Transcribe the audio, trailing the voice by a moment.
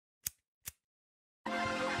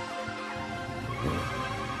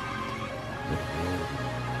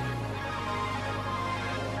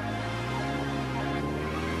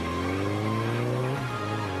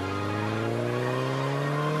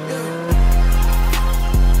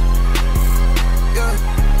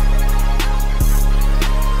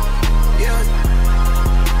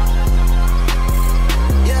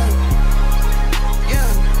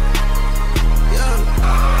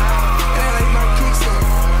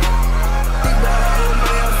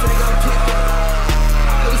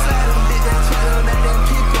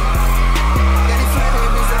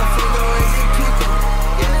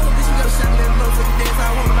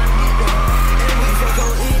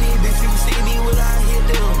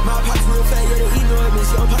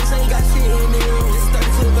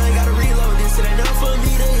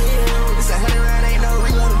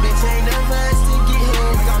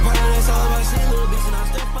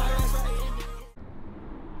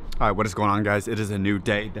All right, what is going on, guys? It is a new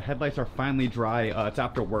day. The headlights are finally dry. It's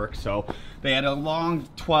after work, so they had a long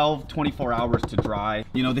 24 hours to dry.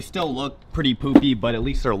 You know, they still look pretty poopy, but at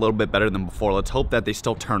least they're a little bit better than before. Let's hope that they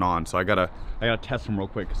still turn on. So I gotta test them real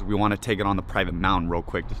quick because we want to take it on the private mountain real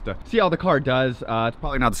quick just to see how the car does. It's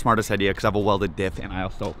probably not the smartest idea because I have a welded diff and I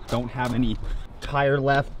also don't have any tire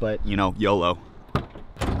left, but you know, YOLO.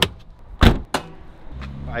 All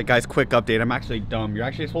right, guys, quick update. I'm actually dumb. You're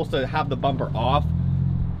actually supposed to have the bumper off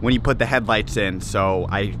when you put the headlights in, so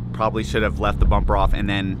I probably should have left the bumper off and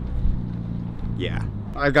then, yeah.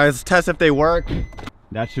 All right, guys, let's test if they work.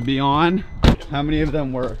 That should be on. How many of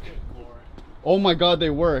them work? Oh my God, they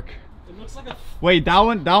work. It looks like a... Wait, that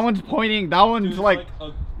one's pointing, that one's like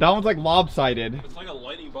lopsided. It's like a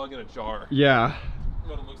lightning bug in a jar. Yeah.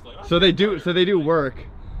 What it looks like. So they do work.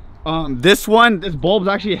 This bulb's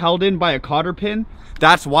actually held in by a cotter pin.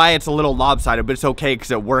 That's why it's a little lopsided, but it's okay because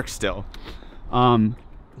it works still.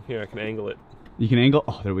 Here, I can angle it. You can angle.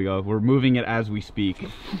 Oh, there we go. We're moving it as we speak.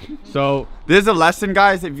 So this is a lesson,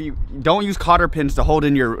 guys. If you don't use cotter pins to hold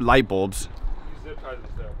in your light bulbs. Zip ties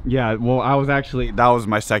is there. Yeah, well, that was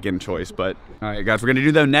my second choice, but all right, guys, we're gonna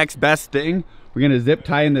do the next best thing. We're gonna zip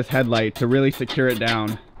tie in this headlight to really secure it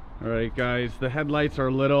down. All right, guys, the headlights are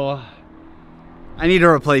a little, I need to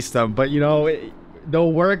replace them, but you know,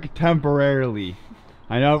 they'll work temporarily.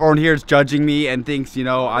 I know everyone here is judging me and thinks, you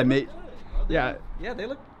know, I may, yeah. Yeah, they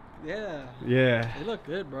look, yeah. They look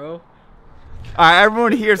good, bro. Alright,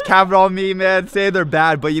 everyone here is capping on me, man, say they're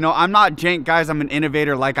bad, but you know, I'm not jank, guys. I'm an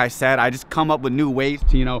innovator, like I said. I just come up with new ways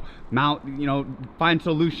to, you know, find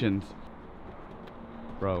solutions.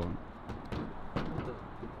 Bro.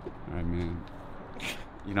 Alright, man.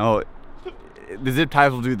 You know, the zip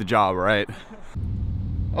ties will do the job, right?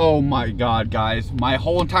 Oh my God, guys. My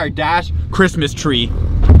whole entire dash, Christmas tree.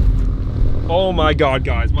 Oh my God,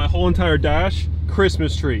 guys. My whole entire dash,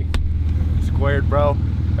 Christmas tree. Squared, bro.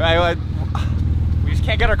 Right, we just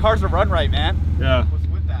can't get our cars to run right, man. Yeah. What's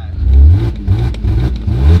with that?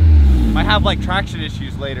 Might have like traction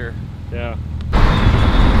issues later. Yeah.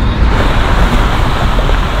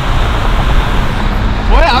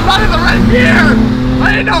 What? I'm not in the right gear!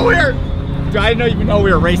 I didn't know we were... Dude, I didn't even know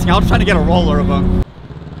we were racing. I was trying to get a roller of them.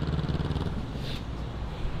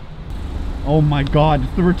 Oh my God,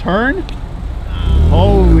 it's the return?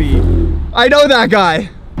 Holy. I know that guy.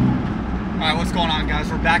 All right, what's going on, guys?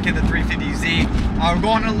 We're back in the 350Z. We're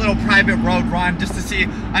going on a little private road run just to see.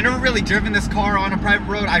 I've never really driven this car on a private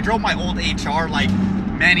road. I drove my old HR like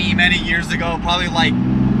many years ago, probably like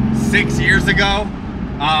 6 years ago.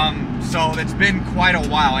 So it's been quite a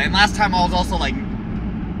while. And last time I was also like,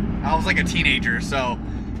 a teenager, so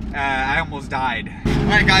I almost died. All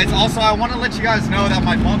right, guys, also I want to let you guys know that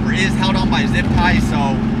my bumper is held on by zip tie,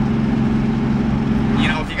 so you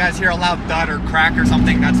know, if you guys hear a loud thud or crack or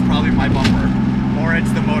something, that's probably my bumper. Or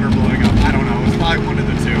it's the motor blowing up. I don't know. It's probably one of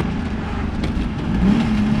the two.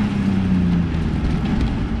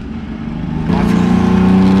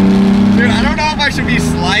 Dude, I don't know if I should be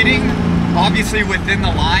sliding, obviously within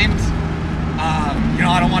the lines. You know,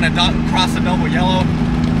 I don't want to cross the double yellow.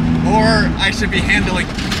 Or I should be handling...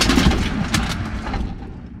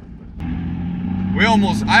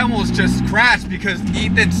 I almost just crashed because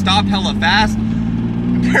Ethan stopped hella fast.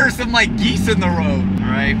 There's some like geese in the road. All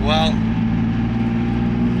right, well,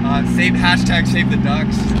 save the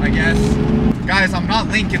ducks, I guess. Guys, I'm not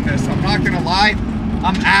linking this. I'm not gonna lie.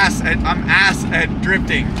 I'm ass at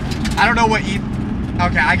drifting. I don't know what Ethan.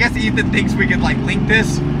 Okay, I guess Ethan thinks we could like link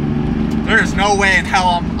this. There's no way in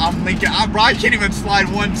hell I'm linking. I can't even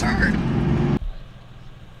slide one turn.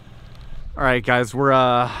 All right, guys, we're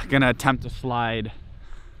gonna attempt to slide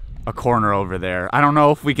a corner over there. I don't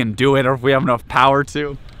know if we can do it or if we have enough power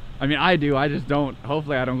to. I mean, I do. I just don't.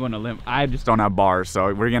 Hopefully, I don't go into limp. I just don't have bars,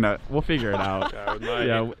 so we'll figure it out.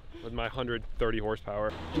 Yeah, with my 130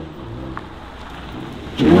 horsepower.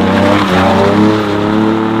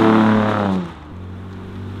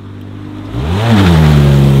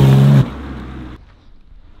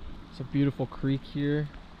 It's a beautiful creek here.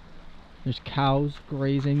 There's cows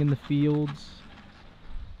grazing in the fields.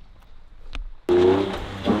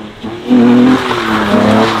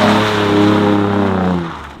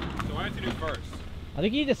 I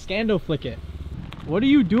think you need to scando flick it. What are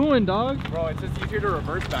you doing, dog? Bro, it's just easier to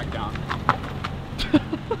reverse back down.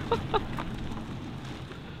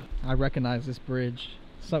 I recognize this bridge.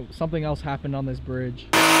 Something else happened on this bridge.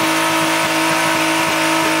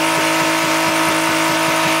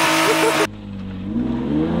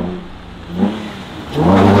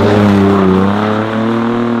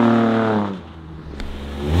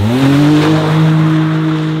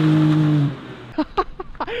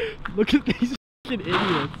 Look at these fucking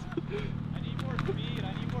idiots. need more speed.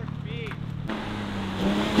 I need more speed.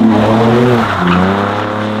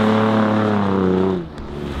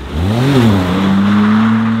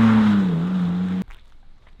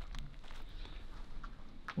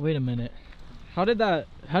 Wait a minute. How did that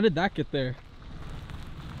get there?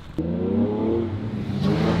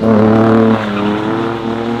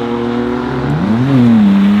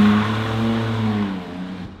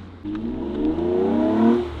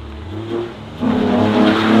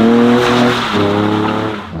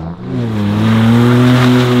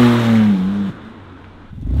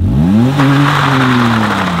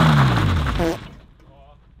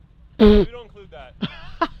 We don't include that.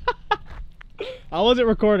 I wasn't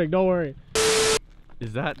recording, don't worry.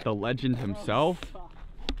 Is that the legend himself? Is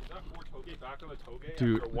that for Toge back on the Toge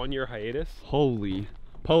Dude. after a 1 year hiatus? Holy.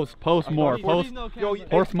 Post more. Post Yo,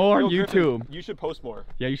 more on Griffin, YouTube. you should post more.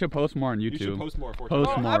 Yeah, you should post more on YouTube. You should post more. For Post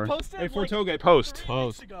Toge. more. Hey, for Toge, post.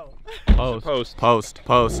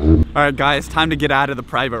 Post. All right, guys, time to get out of the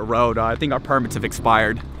private road. I think our permits have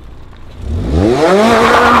expired.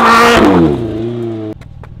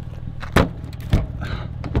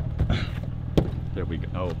 There we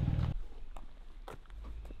go.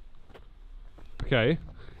 Okay.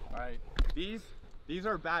 All right, these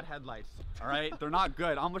are bad headlights. All right, they're not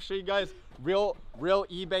good. I'm gonna show you guys real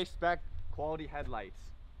eBay spec quality headlights.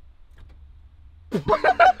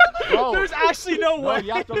 Bro, There's actually no no, way.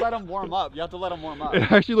 you have to let them warm up. You have to let them warm up.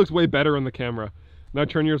 It actually looks way better on the camera. Now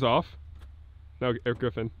turn yours off. Now,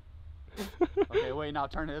 Griffin. Okay, wait. Now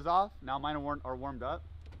turn his off. Now mine are warmed up.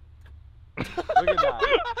 Look at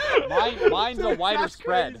that. Mine's a wider That's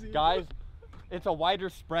spread, crazy. guys. It's a wider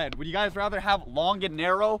spread. Would you guys rather have long and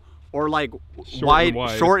narrow or like Short and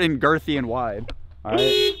wide. short and girthy and wide? All right.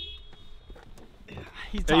 He's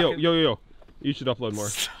Hey, talking. yo. You should upload more.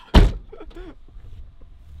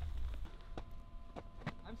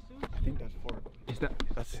 I think that's for. Is that?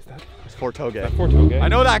 It's for Toge. That's for Toge. I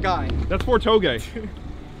know that guy. That's for Toge.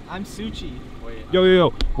 I'm Suchi. Wait.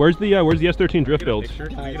 Yo. Where's the S13 drift build?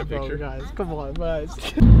 Guys, bro, guys, come on, guys.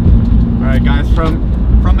 All right, guys.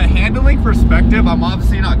 From a handling perspective, I'm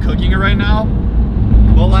obviously not cooking it right now,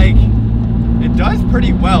 but like it does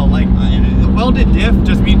pretty well. Like the welded diff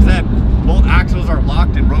just means that both axles are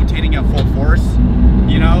locked and rotating at full force,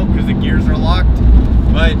 you know, because the gears are locked.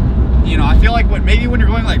 But you know, I feel like maybe when you're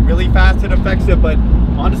going like really fast, it affects it. But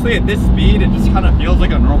honestly, at this speed, it just kind of feels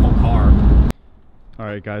like a normal car. All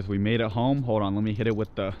right, guys, we made it home. Hold on, let me hit it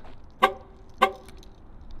with the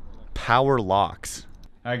power locks.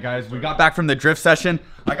 All right, guys, we got back from the drift session.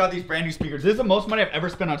 I got these brand new speakers. This is the most money I've ever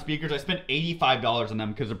spent on speakers. I spent $85 on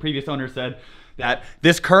them because the previous owner said that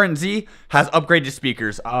this current Z has upgraded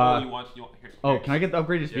speakers. You want here. Oh, can I get the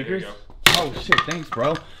upgraded speakers? here you Oh shit, thanks,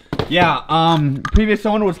 bro. Yeah, previous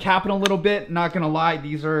owner was capping a little bit. Not gonna lie,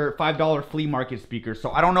 these are $5 flea market speakers.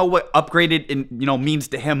 So I don't know what upgraded means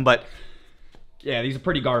to him, but yeah, these are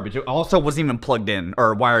pretty garbage. It also wasn't even plugged in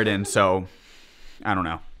or wired in, so I don't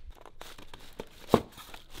know.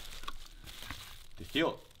 They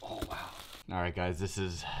feel. Oh wow. All right, guys, this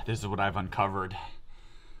is what I've uncovered.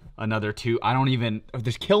 Another two. I don't even.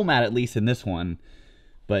 There's kill mat at least in this one,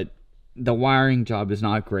 but the wiring job is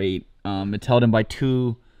not great. It's held in by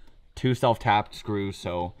two self-tapped screws,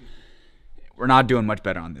 so we're not doing much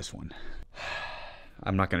better on this one.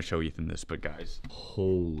 I'm not gonna show Ethan this, but guys,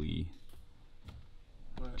 holy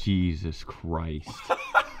Jesus Christ!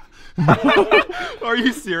 Are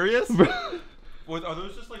you serious? Are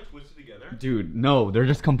those just like twisted together? Dude, no, they're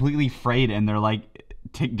just completely frayed and they're like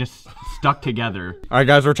just stuck together. All right,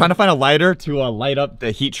 guys, we're trying to find a lighter to light up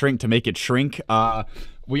the heat shrink to make it shrink.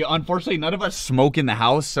 We unfortunately, none of us smoke in the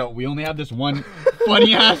house, so we only have this one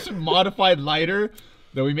funny ass modified lighter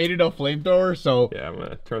that we made into a flamethrower. So Yeah, I'm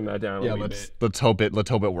gonna turn that down a little bit. let's hope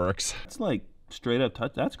it works. It's like straight up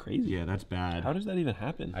touch. That's crazy. Yeah, that's bad. How does that even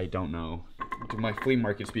happen? I don't know. Do my flea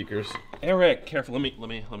market speakers. Eric, careful. Let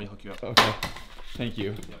me hook you up. Okay. Thank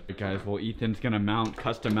you. Alright, guys, well, Ethan's gonna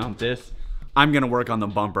custom mount this. I'm gonna work on the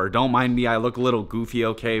bumper. Don't mind me, I look a little goofy,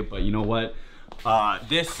 okay? But you know what?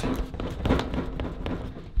 This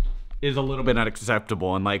is a little bit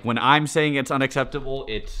unacceptable. And like when I'm saying it's unacceptable,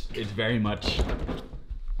 it's very much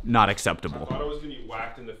not acceptable. I thought I was gonna be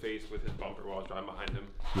whacked in the face with his bumper while I was driving behind him.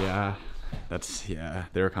 Yeah,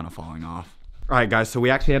 they're kind of falling off. All right, guys, so we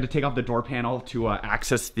actually had to take off the door panel to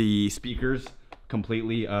access the speakers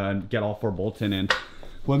completely, get all 4 bolts in. And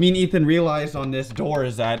what me and Ethan realized on this door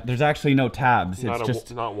is that there's actually no tabs.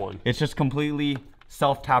 Not one. It's just completely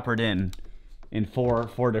self-tappered in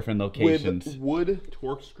four different locations. With wood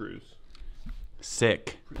torque screws.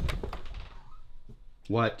 Sick.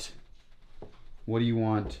 What do you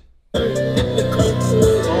want?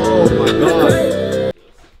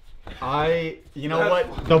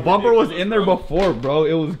 The bumper was in there before, bro.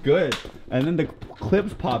 It was good. And then the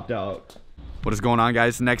clips popped out. What is going on,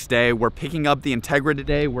 guys? Next day, we're picking up the Integra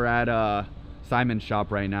today. We're at Simon's shop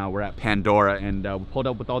right now. We're at Pandora, and we pulled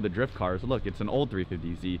up with all the drift cars. Look, it's an old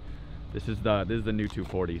 350Z. This is the new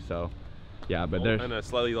 240. So, yeah, but there's and a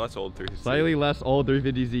slightly less old 350Z. Slightly less old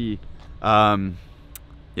 350Z.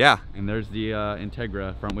 Yeah, and there's the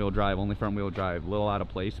Integra front wheel drive. Only front wheel drive. A little out of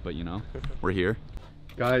place, but you know, we're here.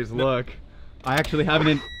 Guys, look. I actually have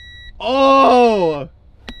an. Oh!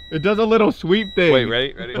 It does a little sweep thing. Wait,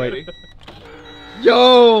 ready?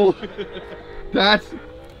 Yo! That's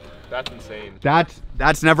insane.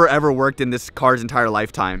 That's never ever worked in this car's entire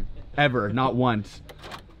lifetime. Ever, not once.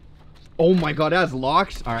 Oh my god, it has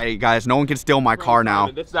locks. All right, guys, no one can steal my car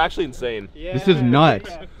now. This is actually insane. Yeah. This is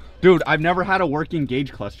nuts. Dude, I've never had a working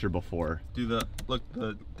gauge cluster before. The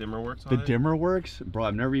dimmer works on The dimmer works? Bro,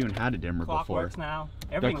 I've never even had a dimmer Clock before. works now.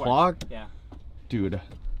 Everything The clock? works. Yeah. Dude.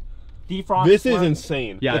 Defrost. This is works.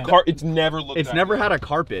 insane. Yeah, the car. It's never looked. It's never had a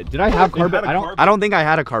carpet. Did I have carpet? had a carpet. I don't think I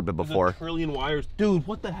had a carpet There's before. a trillion wires, dude.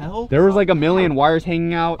 What the hell? There was like a million wires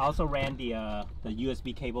hanging out. I also ran the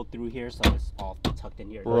USB cable through here, so it's all tucked in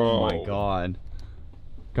here. Bro. Oh my god.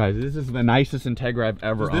 Guys, this is the nicest Integra I've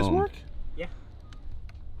ever owned. Does this work? Yeah.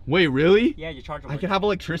 Wait, really? Yeah, your charger I works. can have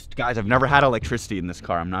electricity. Guys, I've never had electricity in this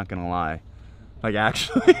car. I'm not gonna lie. Like,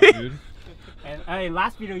 actually. Dude. And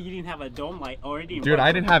last video you didn't have a dome light already. Dude,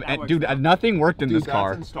 I didn't have. Dude, nothing worked in this that's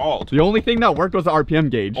car. installed. The only thing that worked was the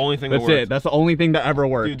RPM gauge. Only thing that That's worked. it. That's the only thing that ever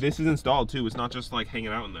worked. Dude, this is installed too. It's not just like hanging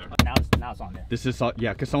out in there. Now it's on there. This is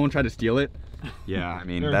yeah, cause someone tried to steal it. Yeah, I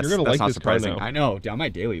mean You're that's gonna like not this car surprising. now. I know. Dude, I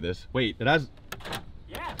might daily this. Wait, it has.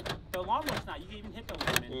 Yeah, the long one's not. You can even hit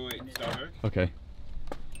the limit. Wait, stop her. Okay.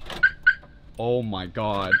 Oh my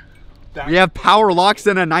god. That- We have power locks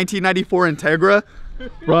in a 1994 Integra.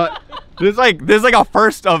 Bro, this is like a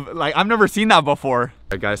first of like I've never seen that before. All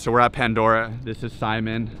right, guys, so we're at Pandora. This is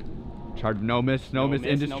Simon. Charge Nomis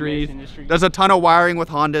Industries. There's a ton of wiring with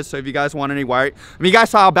Honda, so if you guys want any wiring, I mean, you guys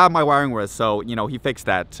saw how bad my wiring was, so you know he fixed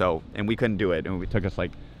that. So and we couldn't do it, and it took us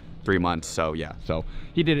like 3 months. So yeah, so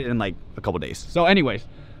he did it in like a couple days. So anyways,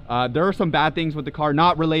 there are some bad things with the car,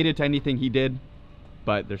 not related to anything he did,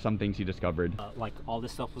 but there's some things he discovered. Like all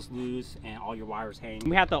this stuff was loose and all your wires hanging.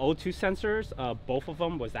 We had the O2 sensors. Both of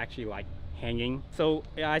them was actually like hanging. So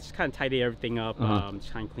yeah, I just kind of tidied everything up,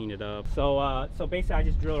 just kind of clean it up. So so basically I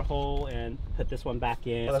just drilled a hole and put this one back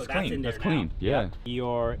in. Oh, that's so clean. That's in there That's clean. now. Yeah.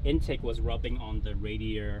 Your intake was rubbing on the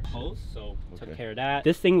radiator hose, so Okay. took care of that.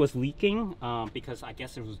 This thing was leaking because I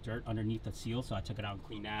guess there was dirt underneath the seal, so I took it out and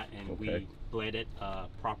cleaned that, and we bled it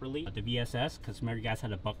properly. The VSS, because remember you guys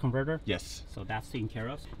had a buck converter. Yes. So that's taken care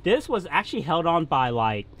of. This was actually held on by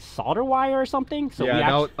like solder wire or something. So Yeah. we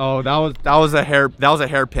actually, That was a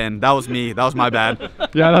hairpin. That was me. That was my bad.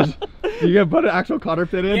 Yeah. That's. You can put an actual cotter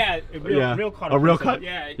pin in. yeah, real car. A real cut.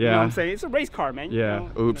 Yeah, you Yeah. know what I'm saying? It's a race car, man. Yeah.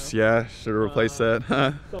 You Oops. know. Yeah. Should have replaced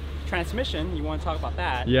that. So, transmission. You want to talk about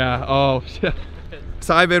that? Yeah. Oh. Yeah.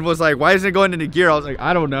 Simon was like, "Why isn't it going into gear?" I was like,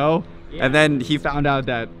 "I don't know." Yeah. And then he found out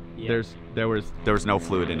that Yeah. there was no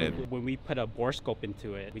fluid in it. When we put a bore scope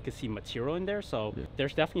into it, we could see material in there. So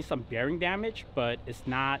there's definitely some bearing damage, but it's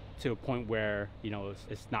not to a point where, you know,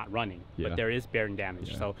 it's not running. Yeah. But there is bearing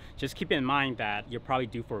damage. Yeah. So just keep in mind that you're probably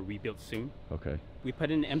due for a rebuild soon. Okay. We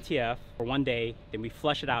put in MTF for one day, then we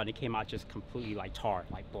flushed it out and it came out just completely like tar,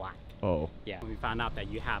 like black. Oh. Yeah. When we found out that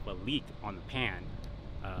you have a leak on the pan.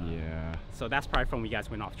 Yeah. So that's probably from when you guys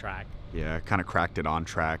went off track. Yeah. Kind of cracked it on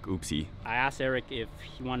track. Oopsie. I asked Eric if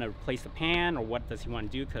he wanted to replace the pan or what does he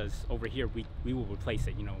want to do, because over here we will replace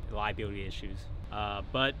it, you know, liability issues.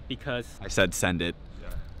 But because I said send it.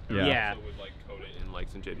 Yeah. Yeah. So would like coat it in like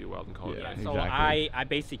some JB Weld and call it Yeah. good. so Exactly. I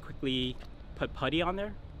basically quickly put putty on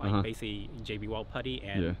there, like basically JB Weld putty,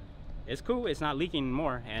 and Yeah. it's cool. It's not leaking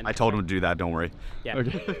anymore. And I told him to do that. Don't worry. Yeah.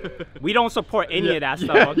 Okay. We don't support any Yeah, of that yeah.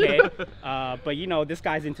 stuff, okay? But you know, this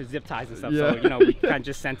guy's into zip ties and stuff, so Yeah. you know, we kind of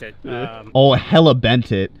just sent it. Oh, hella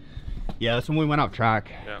bent it. Yeah, that's when we went off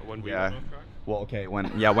track. Yeah, when we Yeah. went off track. Well, okay, when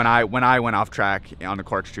I went off track on the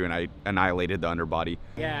corkscrew and I annihilated the underbody.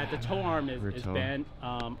 Yeah, the toe arm is toe. bent.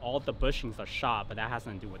 All the bushings are shot, but that has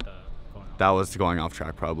nothing to do with the going on. That was going off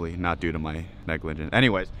track probably, not due to my negligence.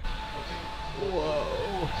 Anyways.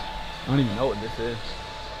 Whoa. I don't even know what this is.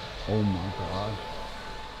 Oh my god.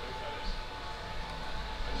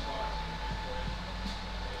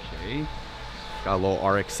 Okay. Got a little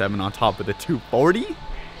RX-7 on top of the 240.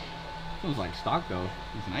 Sounds like stock though.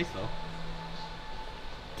 It's nice though.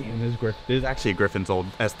 Damn, this is actually a Griffin's old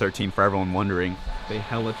S13 for everyone wondering. They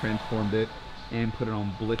hella transformed it and put it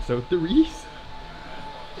on Blitz 03s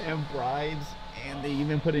and brides, and they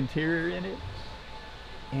even put interior in it.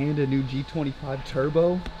 and a new G25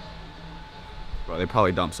 turbo. Bro, they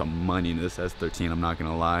probably dumped some money into this S13, I'm not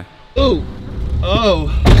gonna lie. Ooh!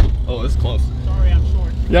 Oh, it's close. Sorry, I'm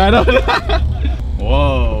short. Yeah, I know.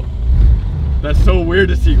 Whoa. That's so weird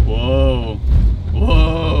to see. Whoa.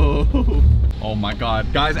 Whoa. Oh my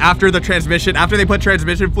God. Guys, after they put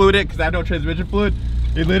transmission fluid in, because I have no transmission fluid,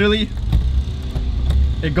 it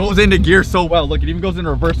goes into gear so well. Look, it even goes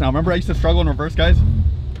into reverse now. Remember I used to struggle in reverse, guys?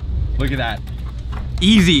 Look at that.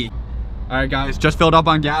 Easy. All right, guys, just filled up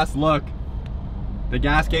on gas. Look, the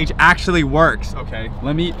gas gauge actually works. Okay,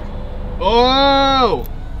 let me, oh!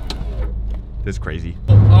 This is crazy.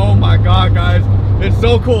 Oh my God, guys. It's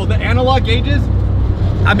so cool. The analog gauges,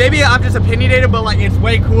 maybe I'm just opinionated, but like it's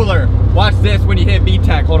way cooler. Watch this when you hit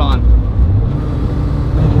VTEC, hold on.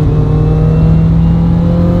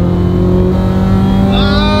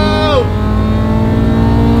 Oh!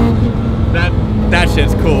 That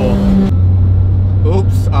shit's cool.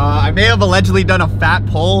 Oops, I may have allegedly done a fat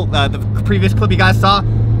pull, the previous clip you guys saw,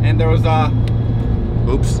 and there was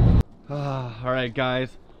oops. All right, guys.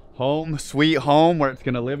 Home, sweet home, where it's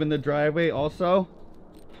gonna live in the driveway also.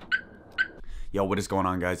 Yo, what is going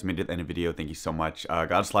on, guys? Made it to the end of the video. Thank you so much.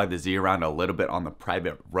 Gotta slide the Z around a little bit on the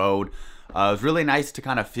private road. It was really nice to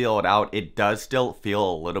kind of feel it out. It does still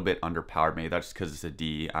feel a little bit underpowered. Maybe that's just because it's a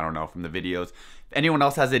D. I don't know, from the videos. If anyone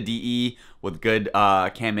else has a DE with good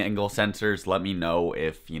cam angle sensors, let me know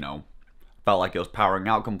if, you know, felt like it was powering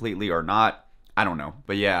out completely or not. I don't know.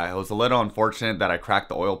 But yeah, it was a little unfortunate that I cracked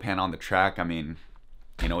the oil pan on the track. I mean,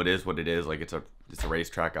 you know, it is what it is. Like, it's a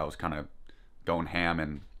racetrack. I was kind of going ham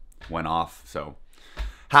and went off, so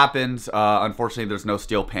happens. Unfortunately, there's no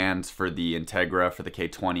steel pans for the Integra for the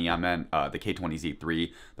K20. I meant the K20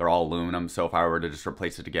 Z3. They're all aluminum, so if I were to just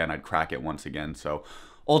replace it again, I'd crack it once again. So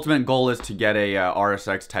ultimate goal is to get a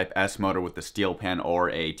RSX Type S motor with the steel pan,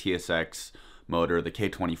 or a TSX motor, the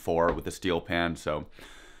K24 with the steel pan. So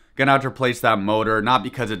gonna have to replace that motor, not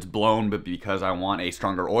because it's blown, but because I want a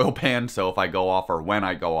stronger oil pan. So if I go off, or when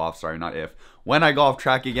I go off, sorry, not if, when I go off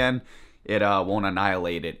track again, it won't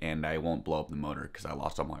annihilate it, and I won't blow up the motor because I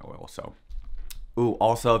lost all my oil. So, ooh,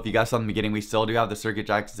 also, if you guys saw in the beginning, we still do have the circuit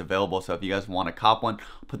jackets available. So if you guys want to cop one,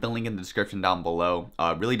 I'll put the link in the description down below.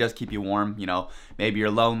 It really does keep you warm. You know, maybe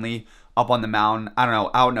you're lonely up on the mountain, I don't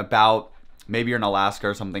know, out and about. Maybe you're in Alaska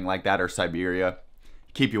or something like that, or Siberia.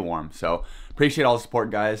 Keep you warm. So appreciate all the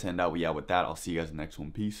support, guys. And yeah, with that, I'll see you guys in the next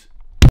one. Peace.